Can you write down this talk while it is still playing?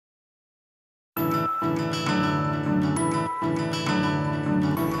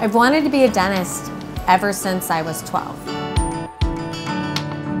I've wanted to be a dentist ever since I was 12.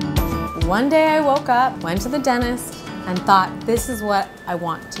 One day I woke up, went to the dentist, and thought, this is what I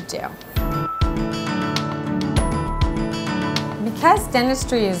want to do. Because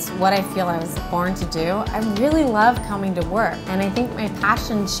dentistry is what I feel I was born to do, I really love coming to work, and I think my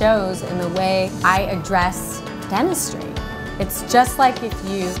passion shows in the way I address dentistry. It's just like if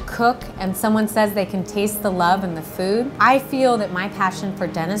you cook and someone says they can taste the love in the food. I feel that my passion for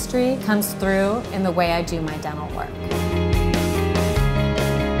dentistry comes through in the way I do my dental work.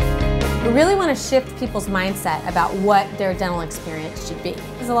 We really want to shift people's mindset about what their dental experience should be.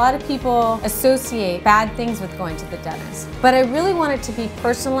 Because a lot of people associate bad things with going to the dentist. But I really want it to be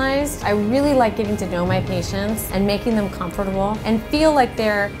personalized. I really like getting to know my patients and making them comfortable and feel like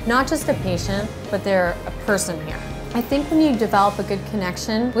they're not just a patient, but they're a person here. I think when you develop a good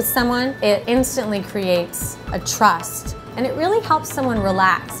connection with someone, it instantly creates a trust. And it really helps someone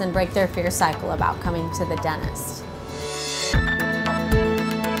relax and break their fear cycle about coming to the dentist.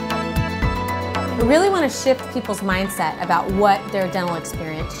 I really want to shift people's mindset about what their dental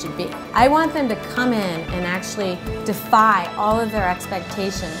experience should be. I want them to come in and actually defy all of their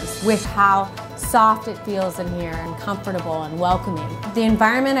expectations with how soft it feels in here and comfortable and welcoming. The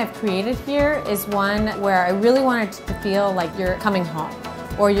environment I've created here is one where I really want it to feel like you're coming home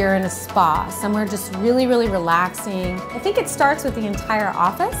or you're in a spa, somewhere just really, really relaxing. I think it starts with the entire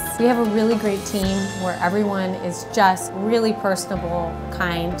office. We have a really great team where everyone is just really personable,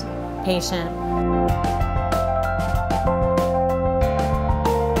 kind, patient.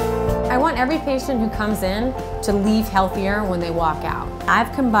 I want every patient who comes in to leave healthier when they walk out.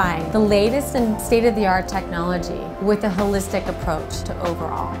 I've combined the latest and state-of-the-art technology with a holistic approach to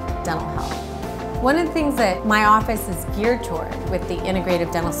overall dental health. One of the things that my office is geared toward with the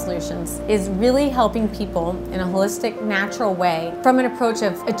integrative dental solutions is really helping people in a holistic, natural way from an approach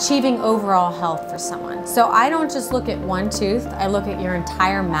of achieving overall health for someone. So I don't just look at one tooth, I look at your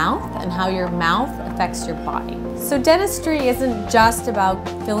entire mouth and how your mouth affects your body. So dentistry isn't just about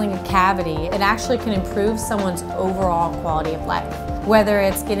filling a cavity, it actually can improve someone's overall quality of life. Whether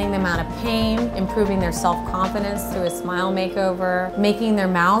it's getting them out of pain, improving their self-confidence through a smile makeover, making their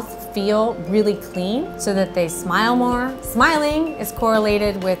mouth feel really clean so that they smile more. Smiling is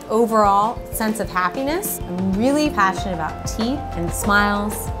correlated with overall sense of happiness. I'm really passionate about teeth and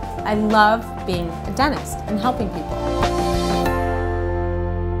smiles. I love being a dentist and helping people.